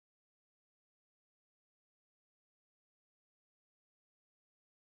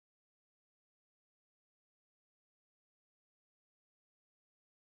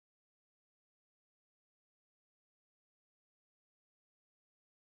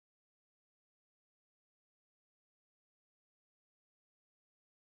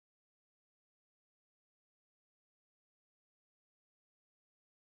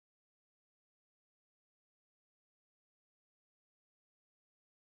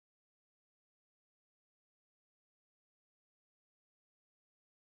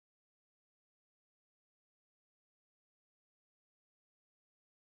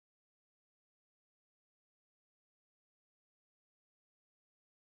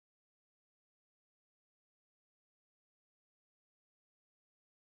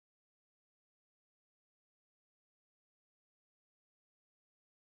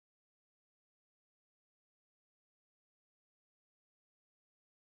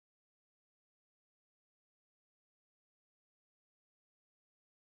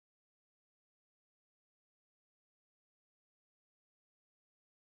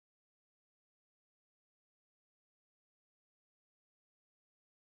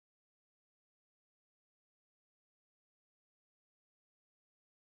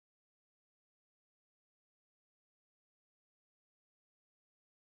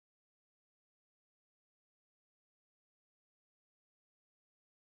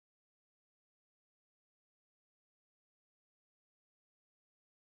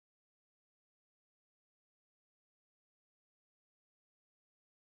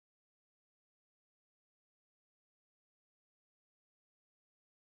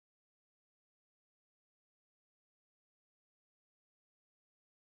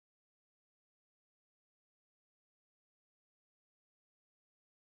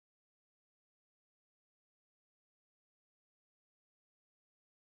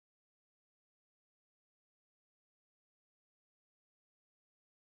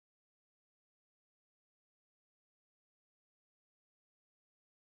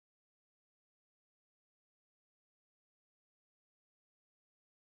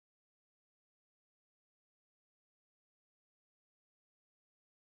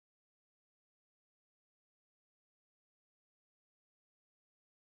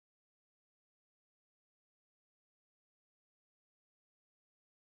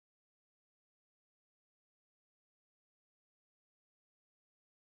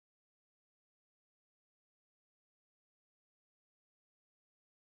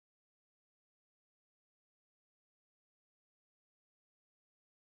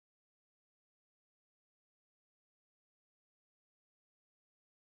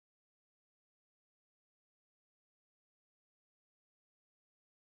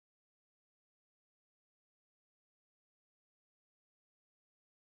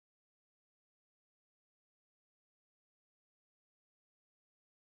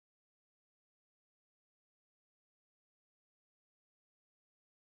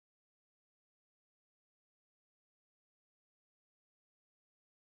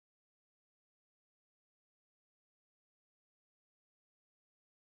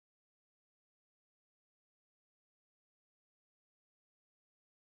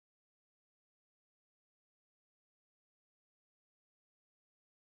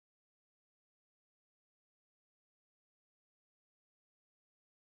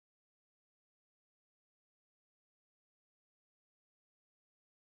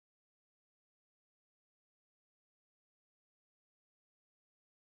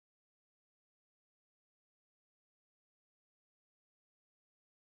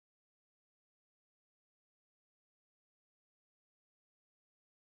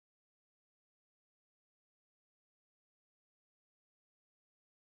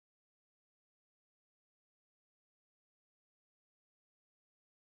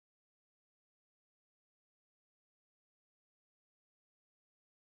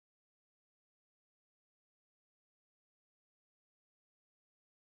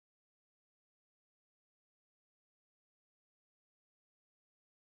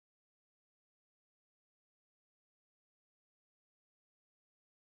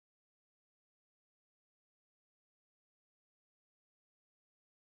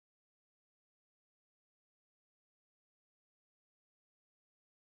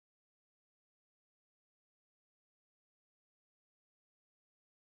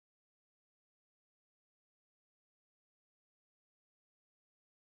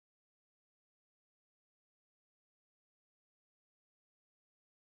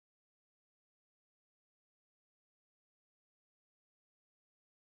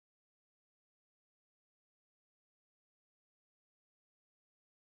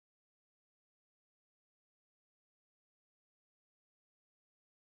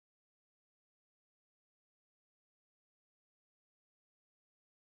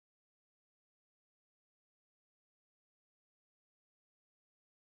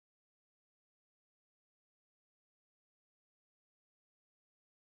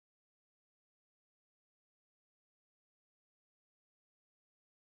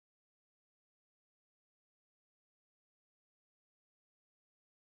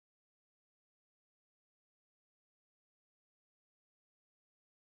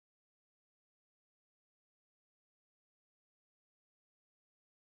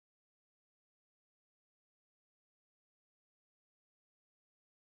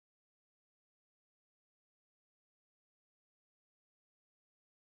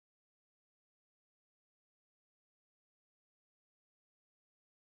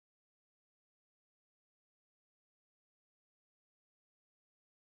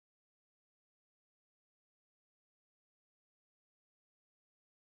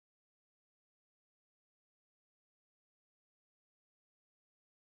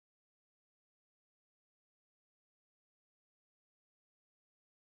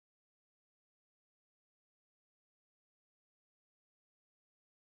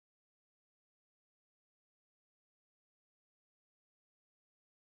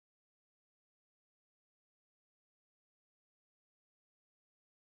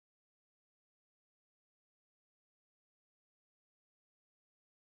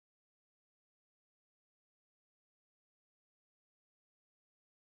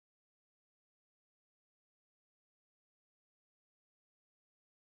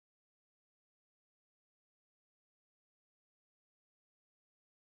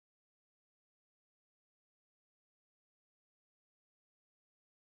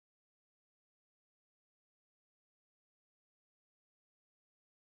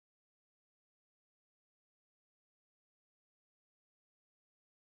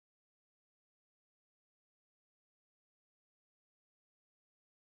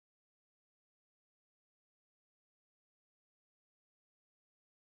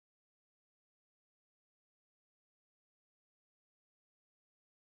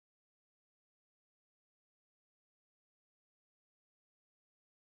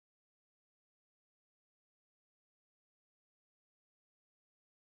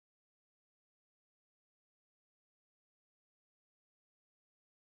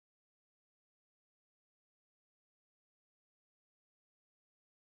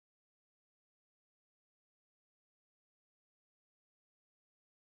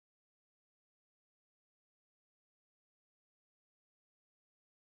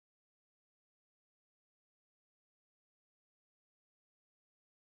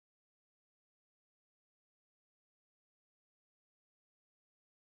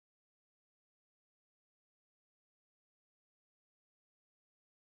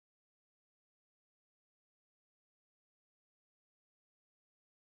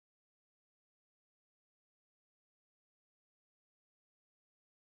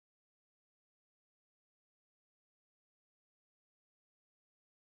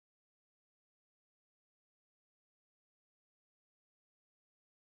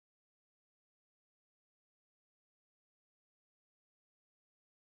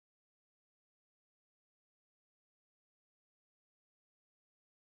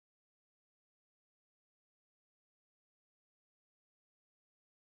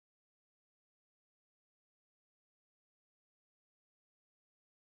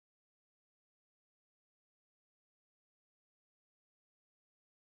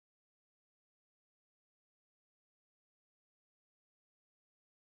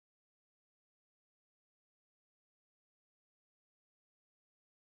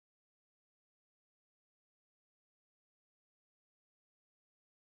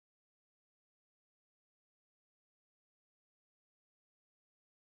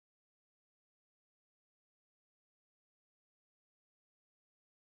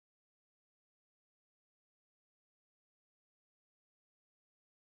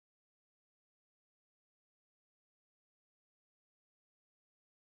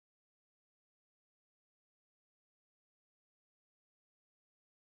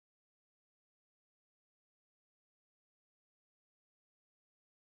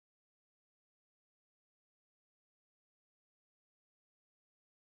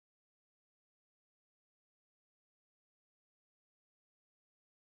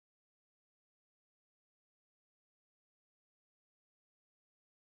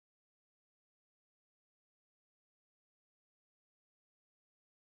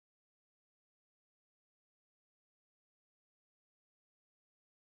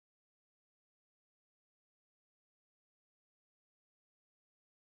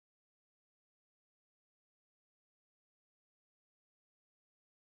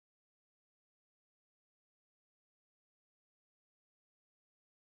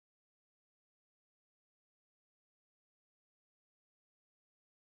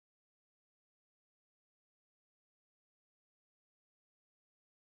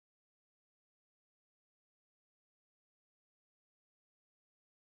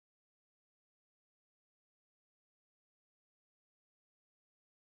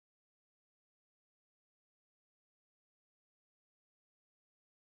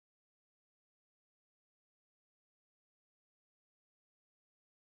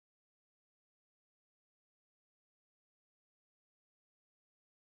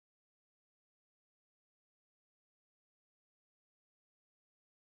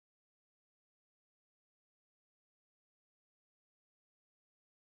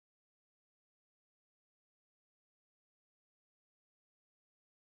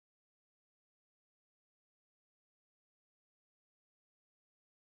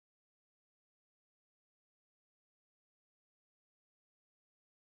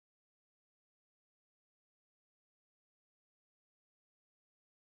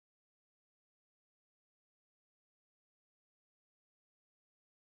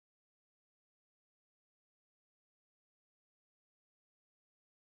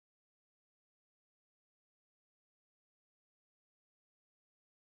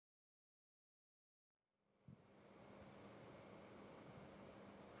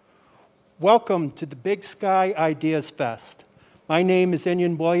Welcome to the Big Sky Ideas Fest. My name is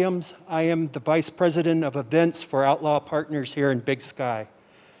Inian Williams. I am the Vice President of Events for Outlaw Partners here in Big Sky.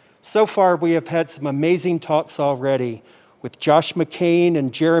 So far, we have had some amazing talks already with Josh McCain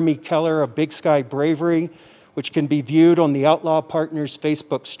and Jeremy Keller of Big Sky Bravery, which can be viewed on the Outlaw Partners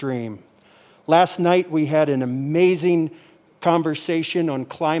Facebook stream. Last night, we had an amazing conversation on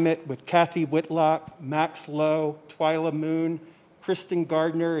climate with Kathy Whitlock, Max Lowe, Twyla Moon, Kristen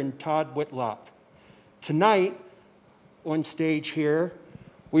Gardner, and Todd Whitlock. Tonight, on stage here,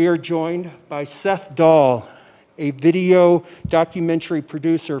 we are joined by Seth Dahl, a video documentary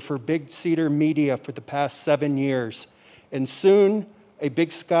producer for Big Cedar Media for the past 7 years, and soon a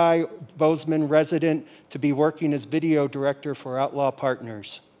Big Sky Bozeman resident to be working as video director for Outlaw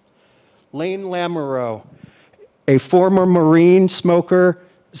Partners. Lane Lamoreaux, a former Marine smoke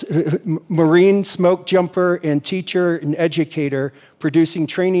jumper and teacher and educator producing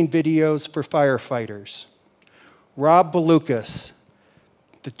training videos for firefighters. Rob Balacus,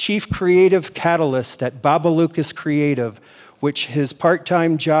 the chief creative catalyst at Balacus Creative, which his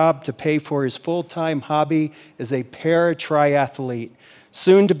part-time job to pay for his full-time hobby is a para-triathlete,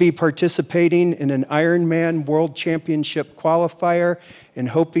 soon to be participating in an Ironman World Championship qualifier and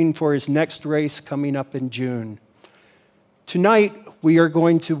hoping for his next race coming up in June. Tonight, we are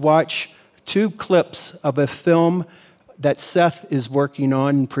going to watch 2 clips of a film that Seth is working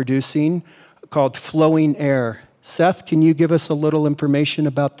on and producing called Flowing Air. Seth, can you give us a little information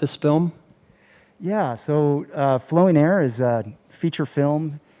about this film? Yeah, so Flowing Air is a feature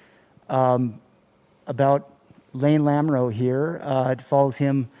film about Lane Lamoreaux here. It follows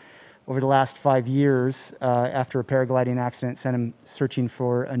him over the last 5 years after a paragliding accident sent him searching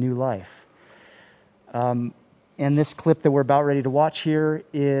for a new life. And this clip that we're about ready to watch here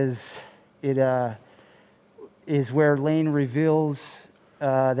is where Lane reveals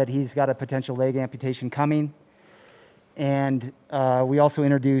that he's got a potential leg amputation coming. And we also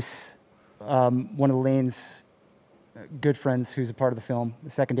introduce one of Lane's good friends who's a part of the film,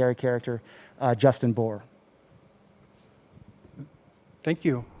 the secondary character, Justin Bohr. Thank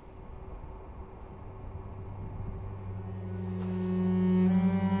you.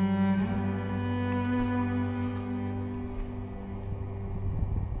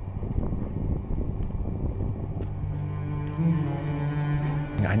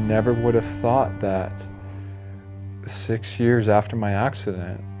 I never would have thought that 6 years after my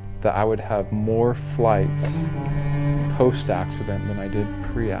accident that I would have more flights post-accident than I did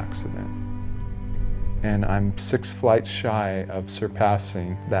pre-accident. And I'm 6 flights shy of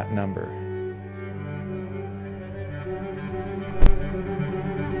surpassing that number.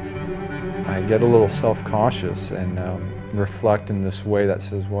 I get a little self-conscious and reflect in this way that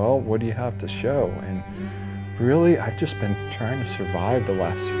says, well, what do you have to show? And really, I've just been trying to survive the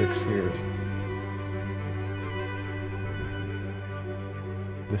last 6 years.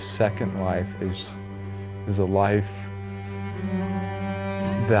 The second life is a life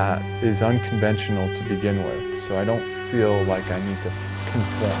that is unconventional to begin with, so I don't feel like I need to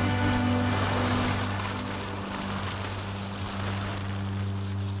conform.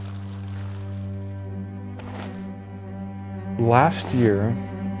 Last year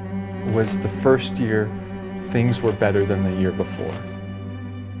was the first year things were better than the year before.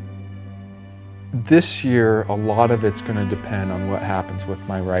 This year, a lot of it's going to depend on what happens with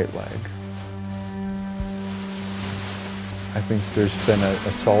my right leg. I think there's been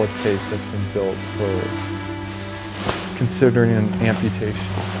a solid case that's been built for considering an amputation.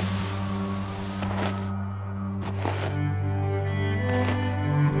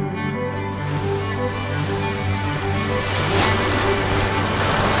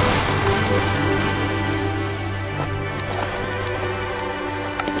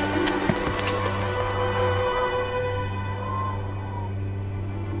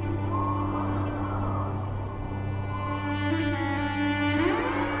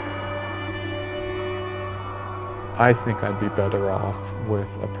 I think I'd be better off with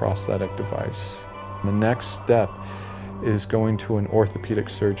a prosthetic device. The next step is going to an orthopedic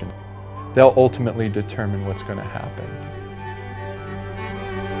surgeon. They'll ultimately determine what's going to happen.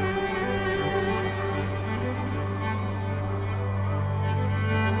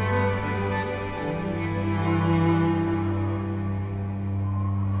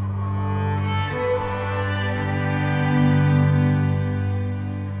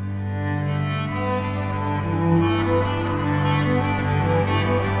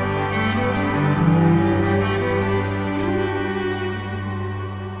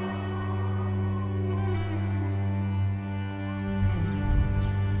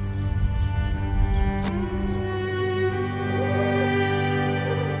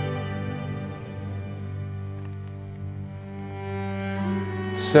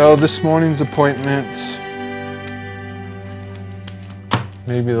 So this morning's appointment,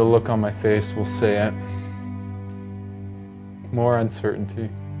 maybe the look on my face will say it. More uncertainty.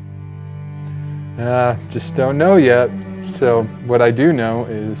 Just don't know yet. So what I do know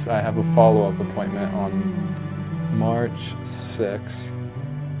is I have a follow-up appointment on March 6th.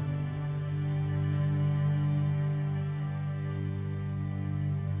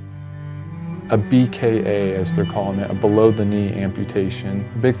 A BKA, as they're calling it, a below-the-knee amputation.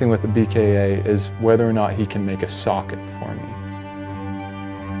 The big thing with the BKA is whether or not he can make a socket for me.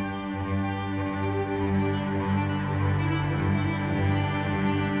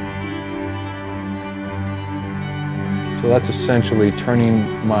 So that's essentially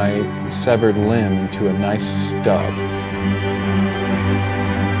turning my severed limb into a nice stub.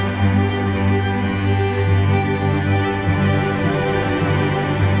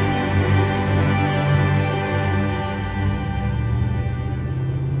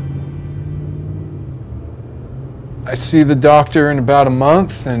 I see the doctor in about a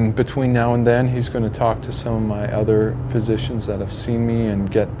month, and between now and then he's going to talk to some of my other physicians that have seen me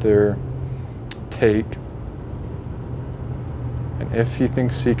and get their take. And if he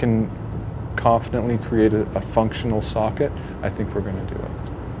thinks he can confidently create a functional socket, I think we're going to do it.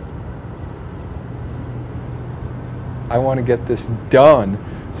 I want to get this done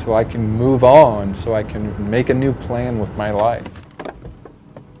so I can move on, so I can make a new plan with my life.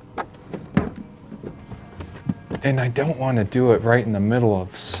 And I don't want to do it right in the middle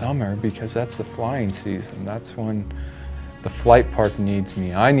of summer because that's the flying season. That's when the flight park needs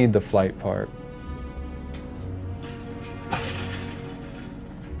me. I need the flight park.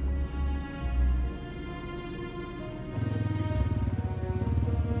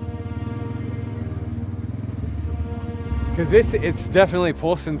 Because it's definitely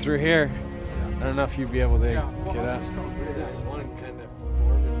pulsing through here. I don't know if you'd be able to get up. This one kind of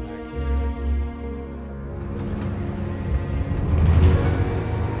forming back there.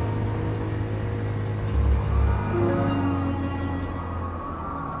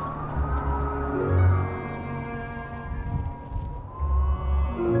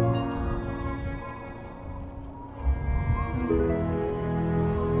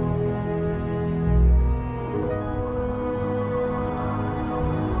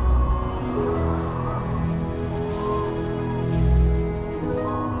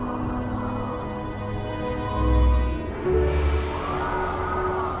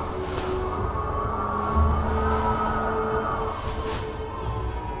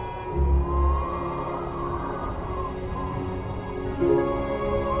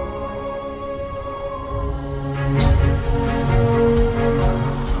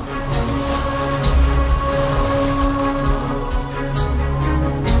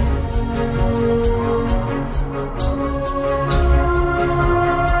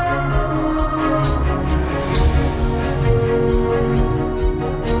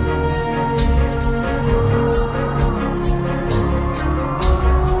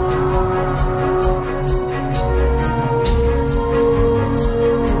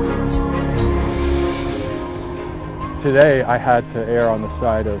 Today I had to err on the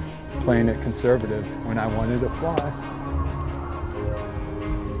side of playing it conservative when I wanted to fly.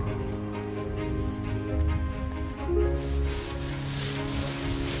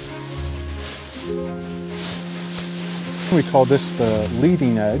 We call this the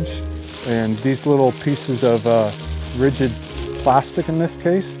leading edge, and these little pieces of rigid plastic in this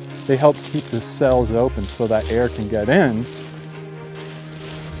case, they help keep the cells open so that air can get in.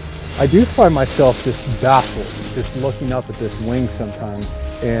 I do find myself just baffled, just looking up at this wing sometimes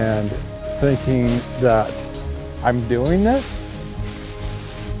and thinking that I'm doing this.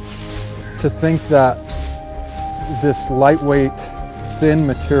 To think that this lightweight, thin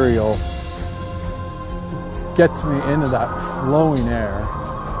material gets me into that flowing air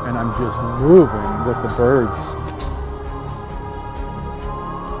and I'm just moving with the birds.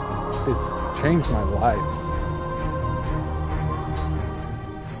 It's changed my life.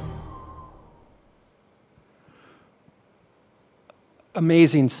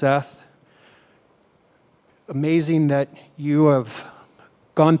 Amazing, Seth. Amazing that you have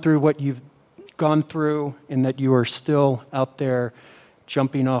gone through what you've gone through and that you are still out there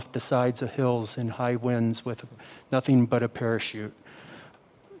jumping off the sides of hills in high winds with nothing but a parachute.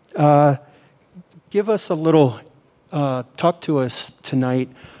 Give us a little, talk to us tonight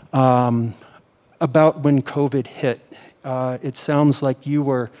about when COVID hit. It sounds like you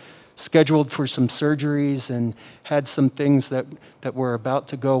were scheduled for some surgeries and had some things that were about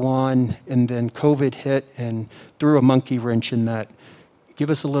to go on, and then COVID hit and threw a monkey wrench in that. Give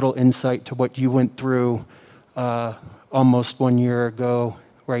us a little insight to what you went through almost 1 year ago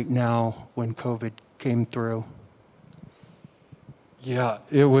right now when COVID came through? Yeah,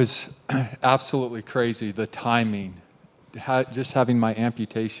 it was absolutely crazy, the timing. Just having my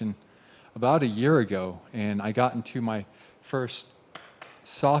amputation about a year ago, and I got into my first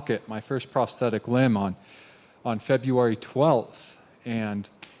socket, my first prosthetic limb on February 12th, and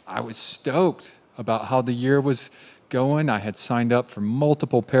I was stoked about how the year was going. I had signed up for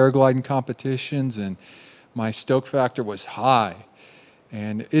multiple paragliding competitions, and my stoke factor was high.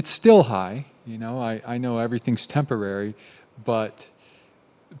 And it's still high, you know, I know everything's temporary, but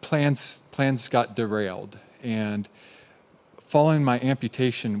plans got derailed. And following my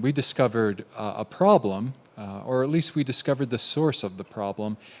amputation, we discovered a problem, or at least we discovered the source of the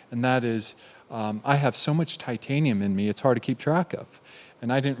problem, and that is I have so much titanium in me, it's hard to keep track of.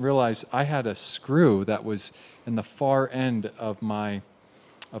 And I didn't realize I had a screw that was in the far end of my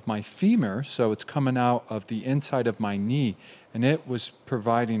femur, so it's coming out of the inside of my knee, and it was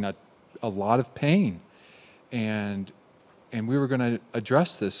providing a lot of pain. And we were going to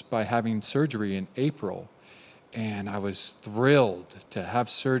address this by having surgery in April. And I was thrilled to have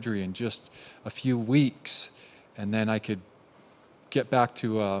surgery in just a few weeks, and then I could get back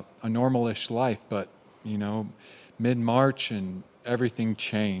to a normal-ish life. But, you know, mid-March and everything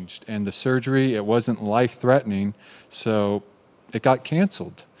changed. And the surgery, it wasn't life-threatening, so it got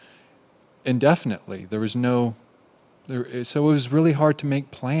canceled indefinitely. So it was really hard to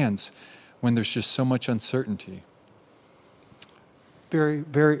make plans when there's just so much uncertainty. Very,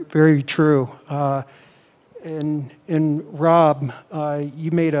 very, very true. And Rob,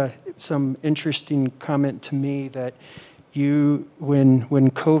 you made some interesting comment to me that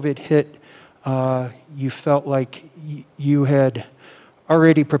when COVID hit, you felt like you had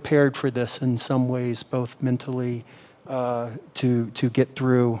already prepared for this in some ways, both mentally to get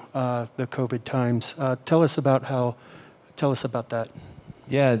through the COVID times. Tell us about that.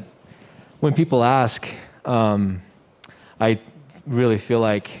 Yeah, when people ask, I really feel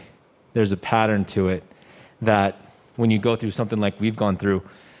like there's a pattern to it, that when you go through something like we've gone through,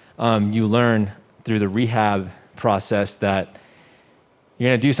 you learn through the rehab process that you're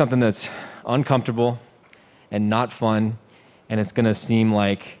going to do something that's uncomfortable and not fun, and it's going to seem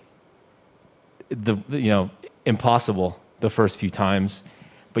like impossible the first few times,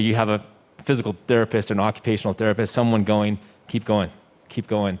 but you have a physical therapist or an occupational therapist, someone going, keep going,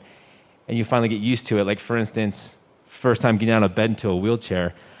 and you finally get used to it. Like, for instance, first time getting out of bed into a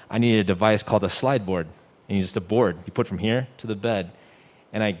wheelchair, I needed a device called a slide board. And it's just a board you put from here to the bed.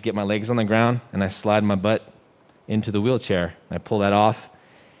 And I get my legs on the ground and I slide my butt into the wheelchair. And I pull that off.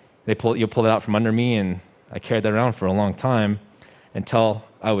 You'll pull it out from under me, and I carried that around for a long time until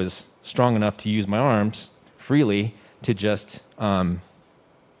I was strong enough to use my arms freely to just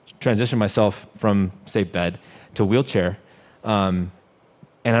transition myself from, say, bed to wheelchair. And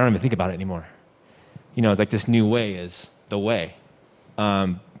I don't even think about it anymore. You know, it's like this new way is the way.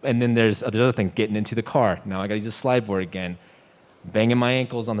 And then there's other things, getting into the car. Now I got to use a slide board again, banging my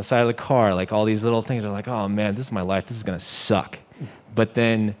ankles on the side of the car. Like, all these little things are like, oh man, this is my life. This is going to suck. But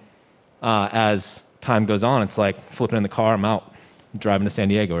then as time goes on, it's like flipping in the car, I'm out, driving to San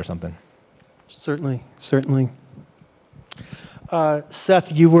Diego or something. Certainly.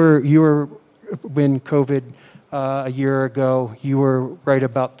 Seth, you were when COVID a year ago, you were right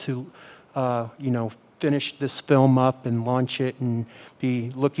about to, finish this film up and launch it and be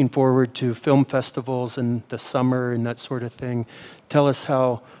looking forward to film festivals in the summer and that sort of thing. Tell us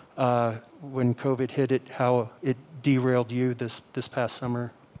how, when COVID hit it, how it derailed you this past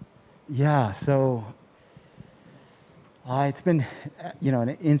summer. Yeah, so it's been, an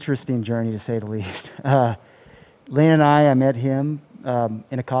interesting journey to say the least. Lane and I met him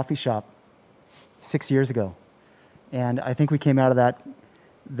in a coffee shop 6 years ago. And I think we came out of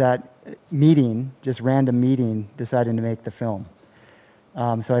that meeting, just random meeting, deciding to make the film.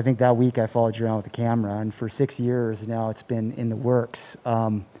 So I think that week I followed you around with a camera, and for 6 years now it's been in the works.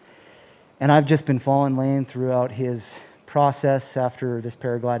 And I've just been following Lane throughout his process after this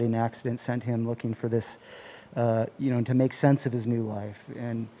paragliding accident sent him looking for this, to make sense of his new life.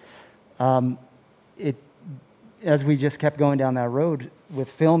 And as we just kept going down that road with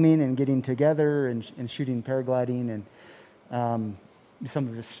filming and getting together and shooting paragliding and some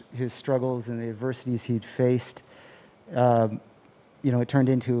of his struggles and the adversities he'd faced, it turned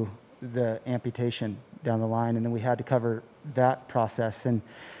into the amputation down the line, and then we had to cover that process. And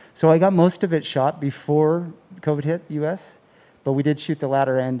so I got most of it shot before COVID hit the U.S., but we did shoot the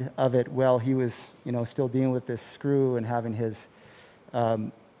latter end of it while he was, still dealing with this screw and having his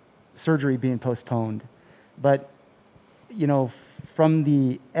surgery being postponed. But, from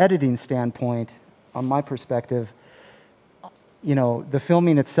the editing standpoint, on my perspective, you know, the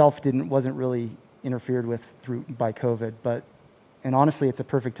filming itself wasn't really interfered with by COVID, and honestly, it's a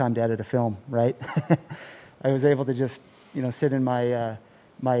perfect time to edit a film, right? I was able to just, you know, sit in my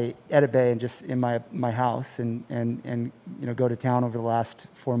my edit bay and just in my house and you know, go to town over the last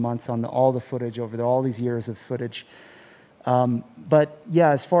 4 months on all the footage over all these years of footage. But yeah,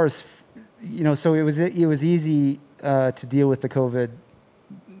 as far as, you know, so it was easy to deal with the COVID,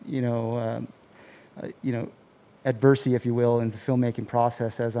 you know, adversity, if you will, in the filmmaking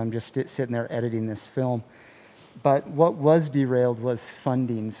process as I'm just sitting there editing this film. But what was derailed was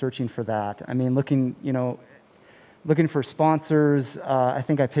funding, searching for that. I mean, looking for sponsors. I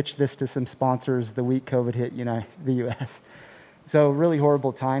think I pitched this to some sponsors the week COVID hit, the U.S. So really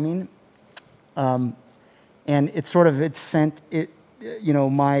horrible timing. And it sent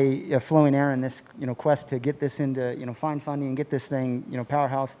my flowing errand, this, quest to get this into, find funding and get this thing,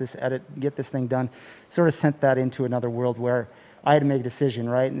 powerhouse this edit, get this thing done, sort of sent that into another world where I had to make a decision,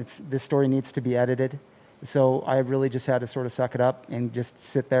 right? And this story needs to be edited. So I really just had to sort of suck it up and just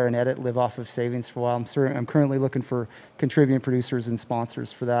sit there and edit, live off of savings for a while. I'm currently looking for contributing producers and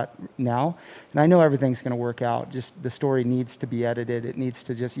sponsors for that now. And I know everything's going to work out. Just the story needs to be edited. You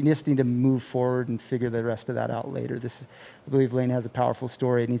just need to move forward and figure the rest of that out later. I believe Lane has a powerful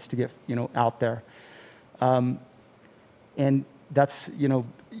story. It needs to get, out there. And that's,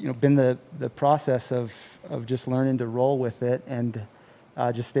 been the process of just learning to roll with it and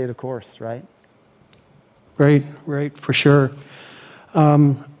just stay the course, right? Right, for sure.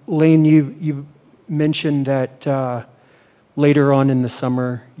 Lane, you mentioned that later on in the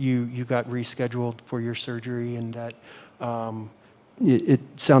summer you got rescheduled for your surgery, and that it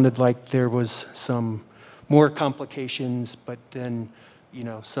sounded like there was some more complications, but then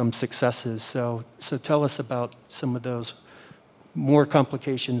some successes. So tell us about some of those more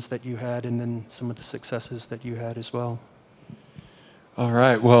complications that you had, and then some of the successes that you had as well. All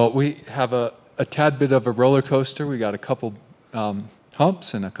right. Well, we have a tad bit of a roller coaster. We got a couple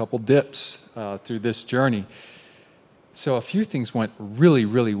humps and a couple dips through this journey. So a few things went really,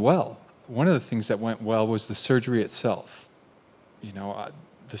 really well. One of the things that went well was the surgery itself.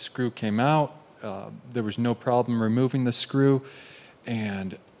 The screw came out. There was no problem removing the screw,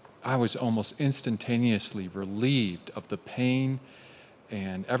 and I was almost instantaneously relieved of the pain,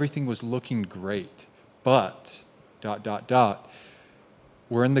 and everything was looking great. But, ...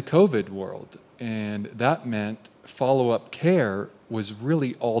 we're in the COVID world, and that meant follow-up care was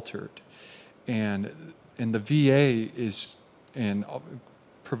really altered. And the VA and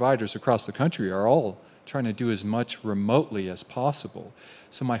providers across the country are all trying to do as much remotely as possible.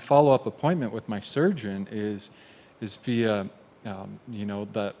 So my follow-up appointment with my surgeon is via,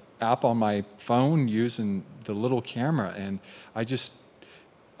 the app on my phone using the little camera. And I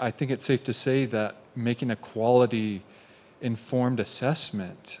think it's safe to say that making a quality informed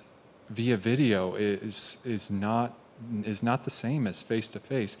assessment via video is not the same as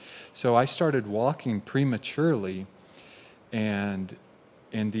face-to-face. So I started walking prematurely, and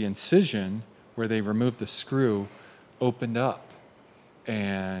the incision where they removed the screw opened up,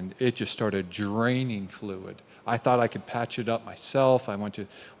 and it just started draining fluid. I thought I could patch it up myself. I went to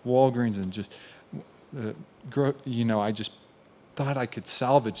Walgreens and just, I just thought I could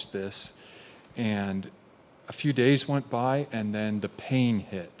salvage this. And a few days went by, and then the pain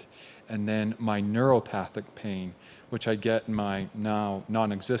hit. And then my neuropathic pain, which I get in my now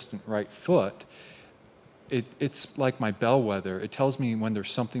non-existent right foot, it's like my bellwether. It tells me when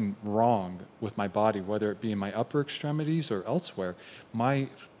there's something wrong with my body, whether it be in my upper extremities or elsewhere. My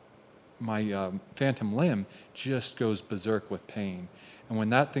phantom limb just goes berserk with pain. And when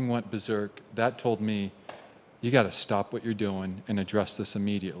that thing went berserk, that told me, you got to stop what you're doing and address this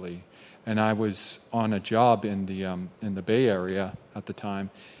immediately. And I was on a job in the Bay Area at the time,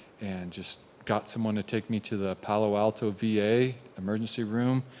 and just got someone to take me to the Palo Alto VA emergency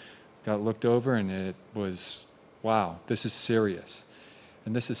room, got looked over, and it was, wow, this is serious.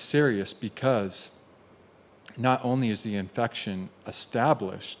 And this is serious because not only is the infection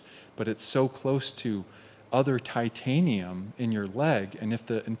established, but it's so close to other titanium in your leg, and if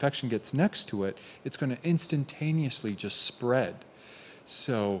the infection gets next to it, it's going to instantaneously just spread.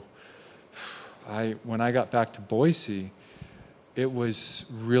 So when I got back to Boise, it was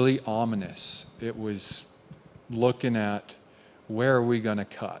really ominous. It was looking at, where are we going to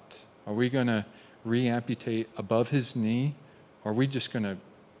cut? Are we going to re-amputate above his knee? Or are we just going to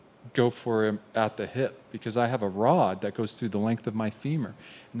go for him at the hip? Because I have a rod that goes through the length of my femur.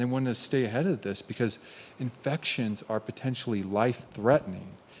 And they wanted to stay ahead of this because infections are potentially life-threatening.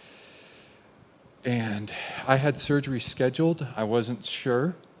 And I had surgery scheduled. I wasn't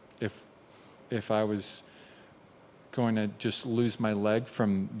sure if I was going to just lose my leg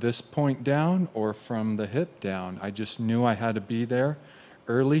from this point down or from the hip down. I just knew I had to be there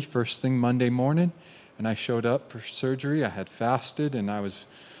early, first thing Monday morning, and I showed up for surgery. I had fasted, and I was,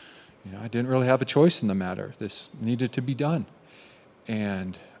 I didn't really have a choice in the matter. This needed to be done.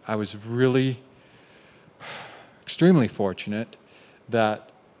 And I was really extremely fortunate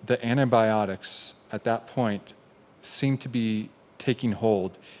that the antibiotics at that point seemed to be taking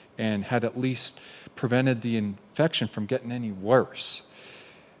hold and had at least prevented the infection from getting any worse.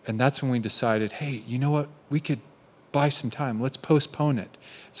 And that's when we decided, hey, you know what? We could buy some time. Let's postpone it.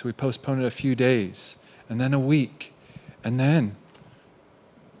 So we postponed it a few days, and then a week. And then,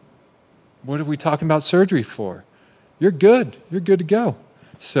 what are we talking about surgery for? You're good. You're good to go.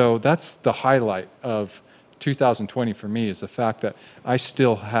 So that's the highlight of 2020 for me, is the fact that I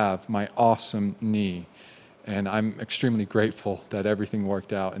still have my awesome knee. And I'm extremely grateful that everything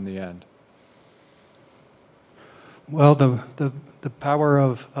worked out in the end. Well, the power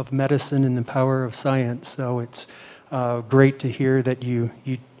of medicine and the power of science. So it's great to hear that you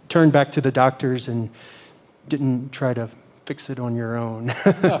turned back to the doctors and didn't try to fix it on your own,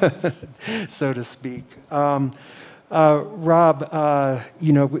 so to speak. Rob,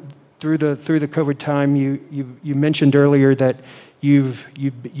 through the COVID time, you mentioned earlier that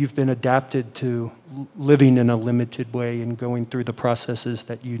you've been adapted to living in a limited way and going through the processes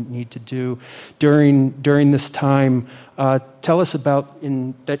that you need to do during this time. Tell us about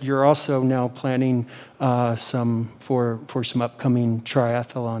that you're also now planning some upcoming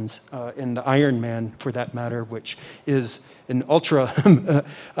triathlons, and the Ironman for that matter, which is an ultra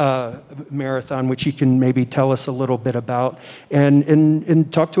marathon, which you can maybe tell us a little bit about,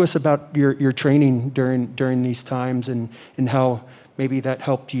 and talk to us about your training during these times and how maybe that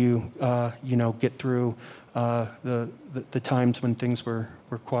helped you get through the times when things were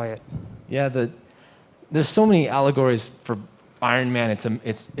quiet. Yeah, there's so many allegories for Ironman.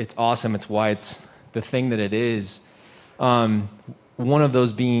 It's awesome. It's why it's the thing that it is. One of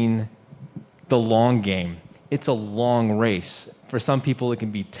those being the long game. It's a long race. For some people, it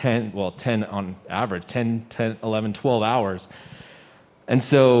can be 10 on average, 10, 11, 12 hours. And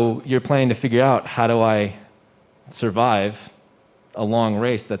so you're planning to figure out, how do I survive a long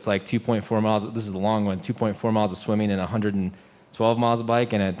race that's like 2.4 miles? This is the long one, 2.4 miles of swimming and 112 miles of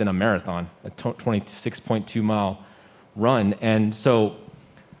bike, and then a marathon, a 26.2 mile run. And so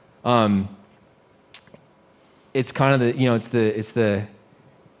it's kind of it's the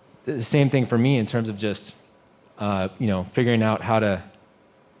same thing for me in terms of just figuring out how to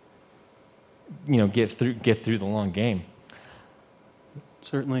get through the long game.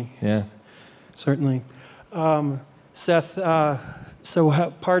 Certainly. Yeah. Certainly. Seth,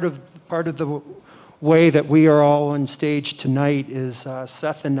 so part of the way that we are all on stage tonight is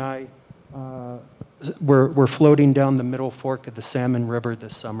Seth and I, we're floating down the middle fork of the Salmon River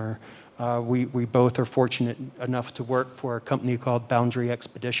this summer. We both are fortunate enough to work for a company called Boundary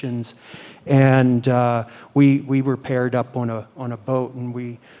Expeditions, and we were paired up on a boat, and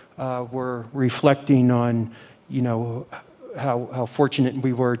we were reflecting on how fortunate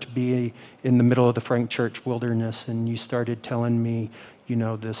we were to be in the middle of the Frank Church wilderness. And you started telling me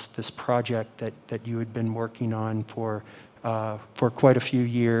this project that you had been working on for quite a few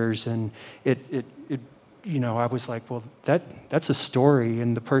years, and I was like, well, that's a story,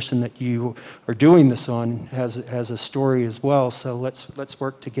 and the person that you are doing this on has a story as well. So let's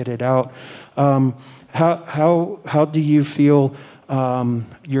work to get it out. How do you feel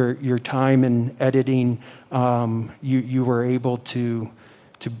your time in editing? You were able to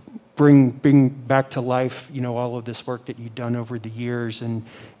bring back to life all of this work that you've done over the years, and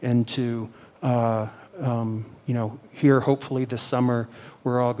to here hopefully this summer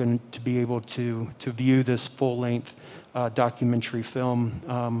we're all going to be able to view this full-length documentary film.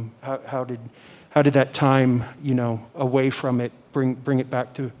 How did that time away from it bring it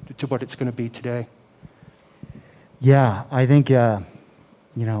back to what it's going to be today? Yeah, I think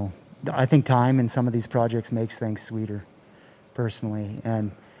I think time in some of these projects makes things sweeter, personally.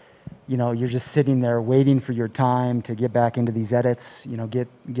 And you're just sitting there waiting for your time to get back into these edits,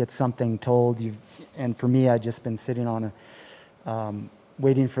 get something told. And for me, I've just been sitting on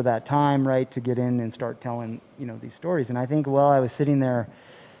waiting for that time, right, to get in and start telling, these stories. And I think while I was sitting there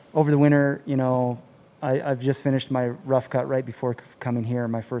over the winter, I've just finished my rough cut right before coming here,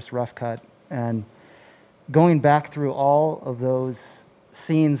 my first rough cut. And going back through all of those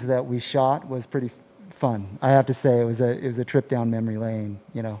scenes that we shot was pretty fun. I have to say, it was a trip down memory lane.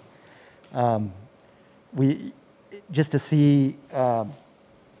 We just to see, what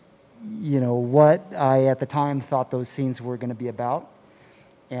I at the time thought those scenes were going to be about,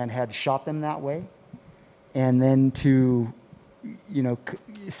 and had shot them that way, and then to,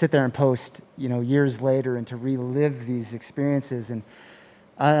 sit there and post, years later and to relive these experiences. And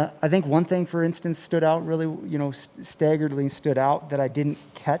I think one thing, for instance, stood out really, staggeringly stood out that I didn't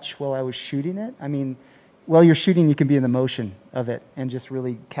catch while I was shooting it. I mean, while you're shooting, you can be in the motion of it and just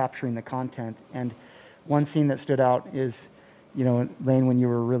really capturing the content. And one scene that stood out is, Lane, when you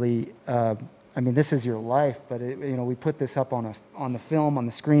were really, this is your life, but we put this up on the film, on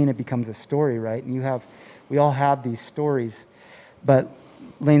the screen, it becomes a story, right? And we all have these stories, but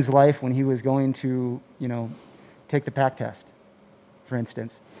Lane's life when he was going to, take the PAC test, for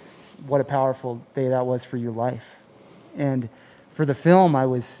instance, what a powerful day that was for your life. And for the film, I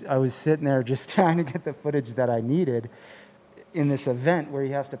was sitting there just trying to get the footage that I needed in this event where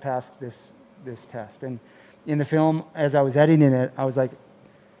he has to pass this test. And in the film, as I was editing it, I was like,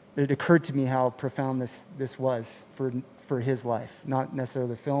 it occurred to me how profound this was for his life. Not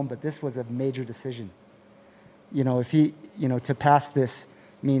necessarily the film, but this was a major decision. If he, to pass this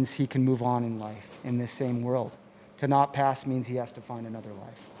means he can move on in life in this same world. To not pass means he has to find another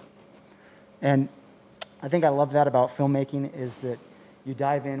life. And I think I love that about filmmaking is that you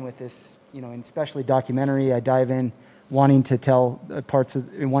dive in with this, and especially documentary, I dive in wanting to tell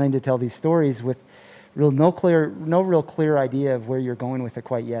wanting to tell these stories with no real clear idea of where you're going with it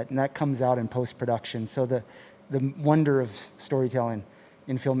quite yet. And that comes out in post-production. So the wonder of storytelling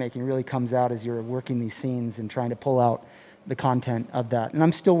in filmmaking really comes out as you're working these scenes and trying to pull out the content of that. And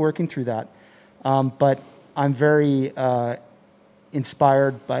I'm still working through that. But I'm very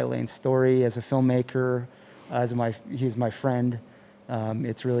inspired by Lane's story as a filmmaker, he's my friend.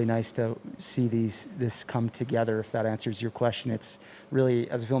 It's really nice to see this come together, if that answers your question. It's really,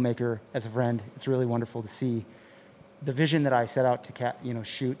 as a filmmaker, as a friend, it's really wonderful to see the vision that I set out to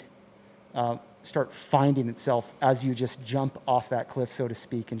shoot start finding itself as you just jump off that cliff, so to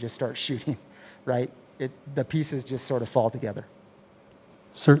speak, and just start shooting, right? The pieces just sort of fall together.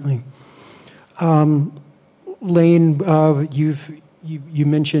 Certainly. Lane, you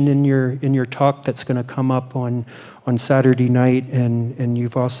mentioned in your talk that's going to come up on Saturday night, and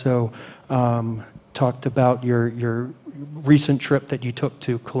you've also talked about your recent trip that you took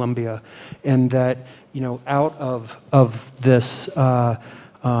to Colombia, and that out of this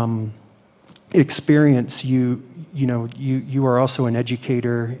experience, you are also an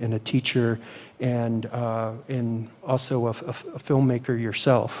educator and a teacher, and also a filmmaker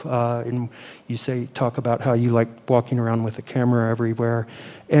yourself. And you talk about how you like walking around with a camera everywhere.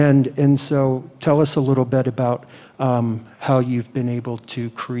 And so tell us a little bit about how you've been able to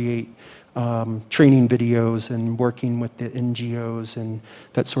create training videos and working with the NGOs and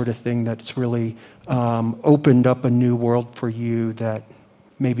that sort of thing that's really opened up a new world for you that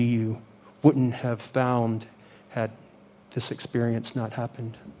maybe you wouldn't have found had this experience not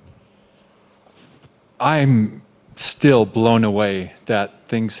happened. I'm still blown away that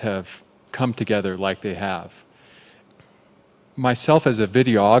things have come together like they have. Myself as a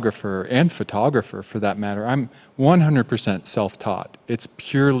videographer and photographer, for that matter, I'm 100% self-taught. It's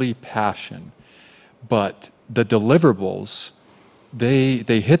purely passion. But the deliverables, they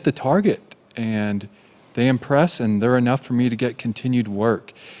hit the target, and they impress, and they're enough for me to get continued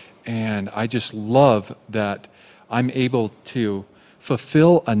work. And I just love that I'm able to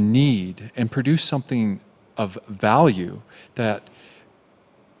fulfill a need and produce something of value that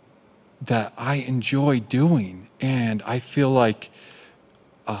I enjoy doing. And I feel like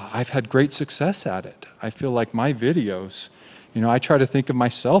I've had great success at it. I feel like my videos, I try to think of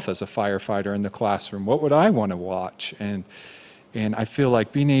myself as a firefighter in the classroom. What would I want to watch? And I feel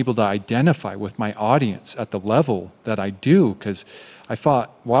like being able to identify with my audience at the level that I do, because I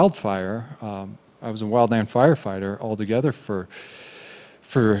fought wildfire. I was a wildland firefighter altogether for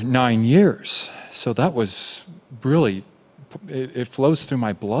 9 years. So that was really, it flows through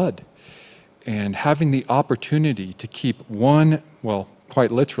my blood. And having the opportunity to keep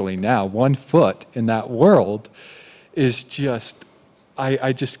quite literally now, 1 foot in that world is just,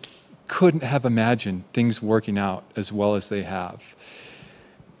 I just couldn't have imagined things working out as well as they have.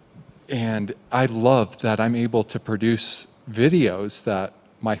 And I love that I'm able to produce videos that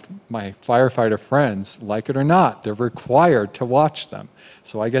my firefighter friends, like it or not, they're required to watch them.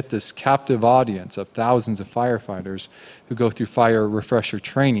 So I get this captive audience of thousands of firefighters who go through fire refresher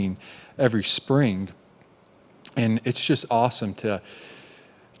training every spring. And it's just awesome to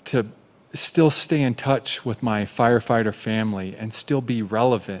still stay in touch with my firefighter family and still be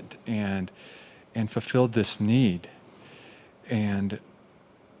relevant and fulfill this need. And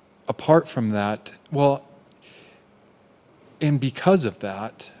apart from that, and because of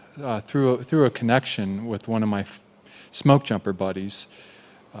that, through a connection with one of my smoke jumper buddies,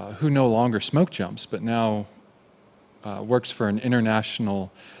 who no longer smoke jumps, but now works for an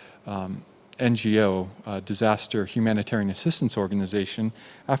international NGO, Disaster Humanitarian Assistance Organization.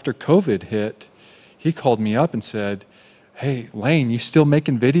 After COVID hit, he called me up and said, "Hey, Lane, you still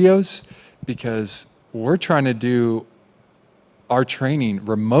making videos? Because we're trying to do our training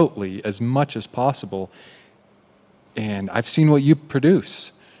remotely as much as possible. And I've seen what you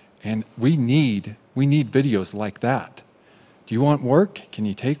produce, and we need videos like that. Do you want work? Can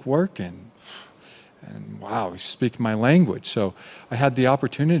you take work?" And wow, he's speaking my language. So I had the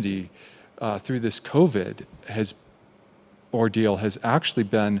opportunity through this COVID ordeal has actually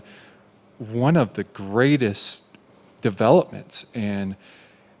been one of the greatest developments in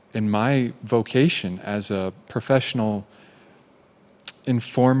my vocation as a professional,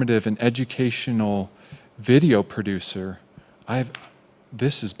 informative and educational video producer.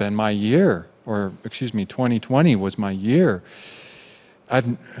 This has been my year, or excuse me, 2020 was my year.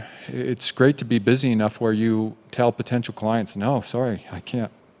 It's great to be busy enough where you tell potential clients, "No, sorry, I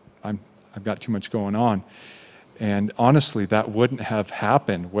can't. I've got too much going on." And honestly, that wouldn't have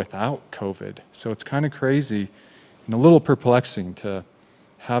happened without COVID. So it's kind of crazy and a little perplexing to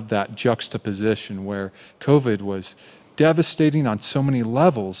have that juxtaposition where COVID was devastating on so many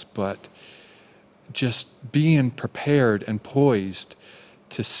levels, but just being prepared and poised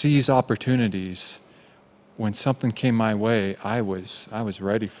to seize opportunities when something came my way, I was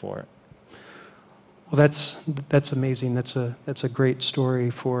ready for it. Well, that's amazing. That's a great story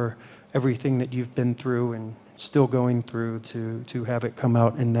for everything that you've been through and still going through to have it come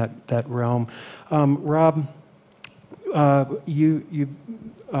out in that realm. Rob, you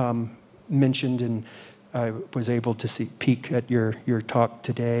mentioned, and I was able to peek at your talk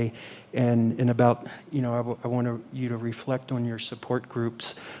today, and about, I want you to reflect on your support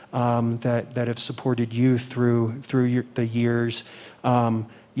groups that have supported you through the years.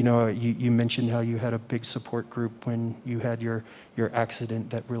 You mentioned how you had a big support group when you had your accident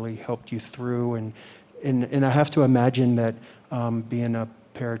that really helped you through, and I have to imagine that being a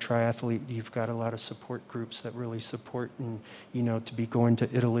para-triathlete, you've got a lot of support groups that really support, and to be going to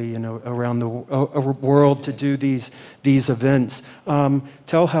Italy and around the world to do these events.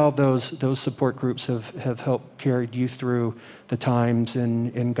 Tell how those support groups have helped carried you through the times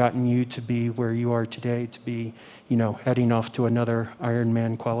and gotten you to be where you are today, to be heading off to another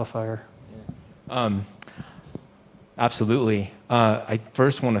Ironman qualifier. Absolutely. I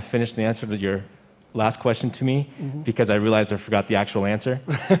first want to finish the answer to your last question to me, because I realized I forgot the actual answer.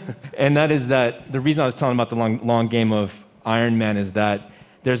 And that is that the reason I was telling about the long game of Ironman is that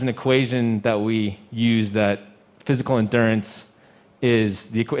there's an equation that we use that physical endurance is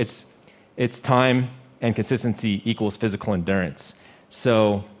it's time and consistency equals physical endurance.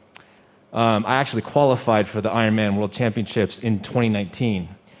 So I actually qualified for the Ironman World Championships in 2019.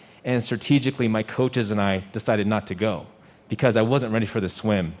 And strategically, my coaches and I decided not to go because I wasn't ready for the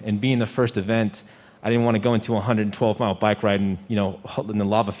swim. And being the first event, I didn't want to go into a 112-mile bike ride and, in the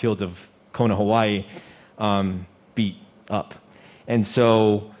lava fields of Kona, Hawaii, beat up. And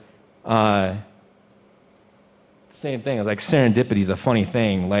so, same thing. Like, serendipity is a funny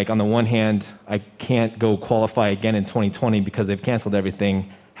thing. Like, on the one hand, I can't go qualify again in 2020 because they've canceled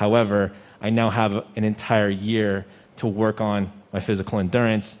everything. However, I now have an entire year to work on my physical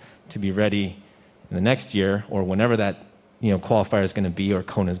endurance to be ready in the next year, or whenever that qualifier is going to be, or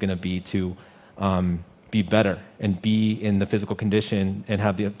Kona is going to be, to be better and be in the physical condition and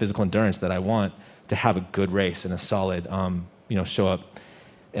have the physical endurance that I want to have a good race and a solid, show up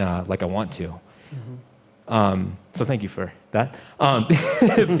like I want to. So thank you for that.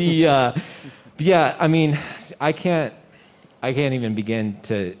 Yeah, I mean, I can't even begin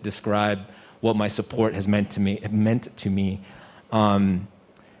to describe what my support has meant to me.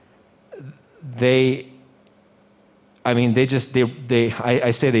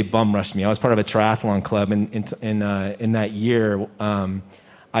 I say they bum rushed me. I was part of a triathlon club, and in that year,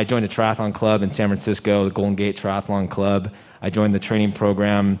 I joined a triathlon club in San Francisco, the Golden Gate Triathlon Club. I joined the training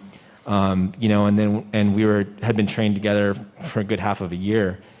program, and we had been trained together for a good half of a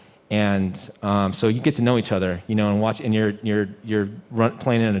year, and so you get to know each other, and watch, and you're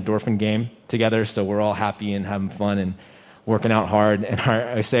playing an endorphin game together. So we're all happy and having fun and working out hard. And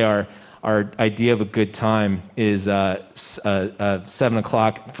our idea of a good time is a 7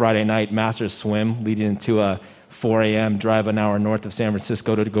 o'clock Friday night Masters swim leading into a 4 a.m. drive an hour north of San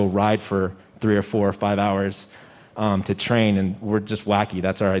Francisco to go ride for 3 or 4 or 5 hours to train. And we're just wacky.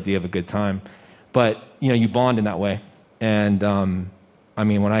 That's our idea of a good time. But, you bond in that way. And,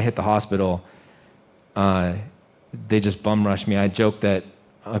 when I hit the hospital, they just bum rushed me. I joked that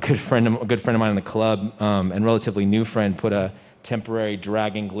a good friend of mine in the club, and relatively new friend, put a temporary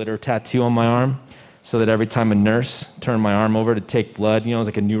dragging glitter tattoo on my arm, so that every time a nurse turned my arm over to take blood, you know, it was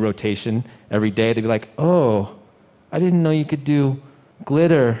like a new rotation every day, they'd be like, oh, I didn't know you could do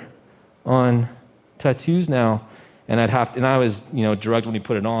glitter on tattoos now. And I was, you know, drugged when we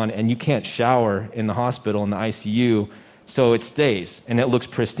put it on, and you can't shower in the hospital, in the ICU, so it stays, and it looks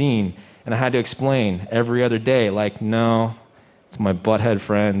pristine. And I had to explain every other day, like, no, it's my butthead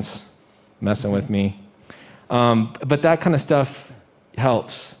friends messing with me. But that kind of stuff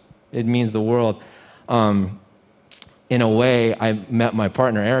helps. It means the world. In a way, I met my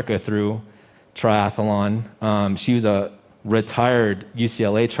partner, Erica, through triathlon. She was a retired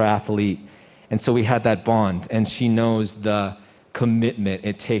UCLA triathlete, and so we had that bond, and she knows the commitment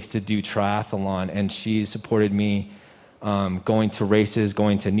it takes to do triathlon, and she supported me going to races,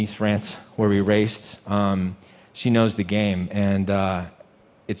 going to Nice, France, where we raced. She knows the game, and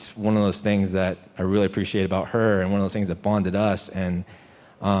it's one of those things that I really appreciate about her, and one of those things that bonded us. And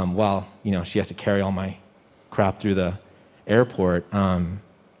while, you know, she has to carry all my crap through the airport,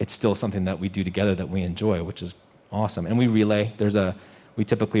 it's still something that we do together that we enjoy, which is awesome. And we relay. We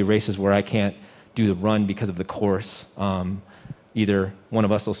typically races where I can't do the run because of the course. Either one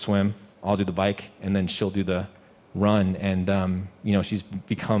of us will swim, I'll do the bike, and then she'll do the run. And you know, she's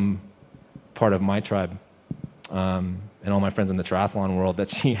become part of my tribe, and all my friends in the triathlon world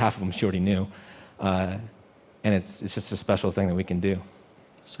that half of them she already knew. And it's just a special thing that we can do.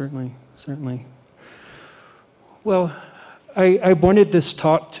 Certainly, certainly. Well, I wanted this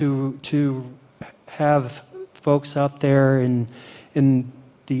talk to have folks out there in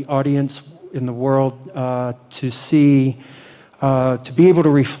the audience, in the world, to see, to be able to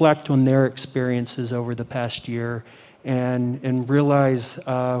reflect on their experiences over the past year and realize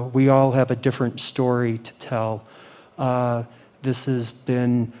we all have a different story to tell. This has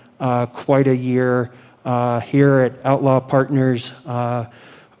been quite a year here at Outlaw Partners.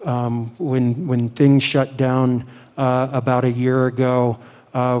 When things shut down about a year ago,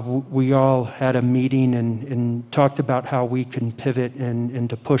 we all had a meeting and talked about how we can pivot and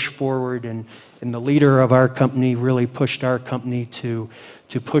to push forward. And the leader of our company really pushed our company to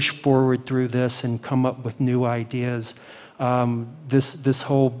push forward through this and come up with new ideas. This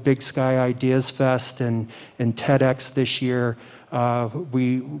whole Big Sky Ideas Fest and TEDx this year,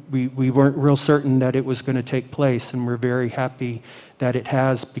 we weren't real certain that it was going to take place, and we're very happy that it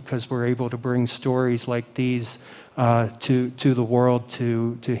has, because we're able to bring stories like these to the world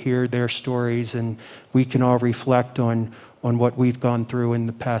to hear their stories, and we can all reflect on what we've gone through in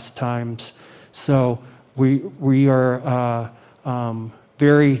the past times. So we are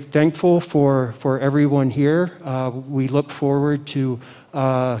very thankful for everyone here. We look forward to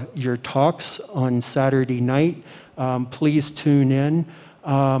your talks on Saturday night. Please tune in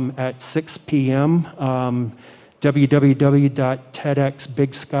at 6 p.m.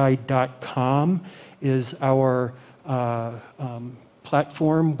 www.tedxbigsky.com is our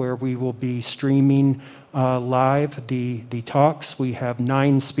platform where we will be streaming live the talks. We have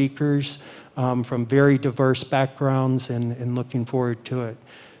 9 speakers from very diverse backgrounds, and looking forward to it.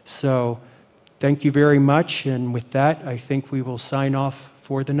 So thank you very much, and with that, I think we will sign off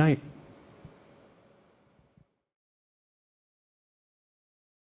for the night.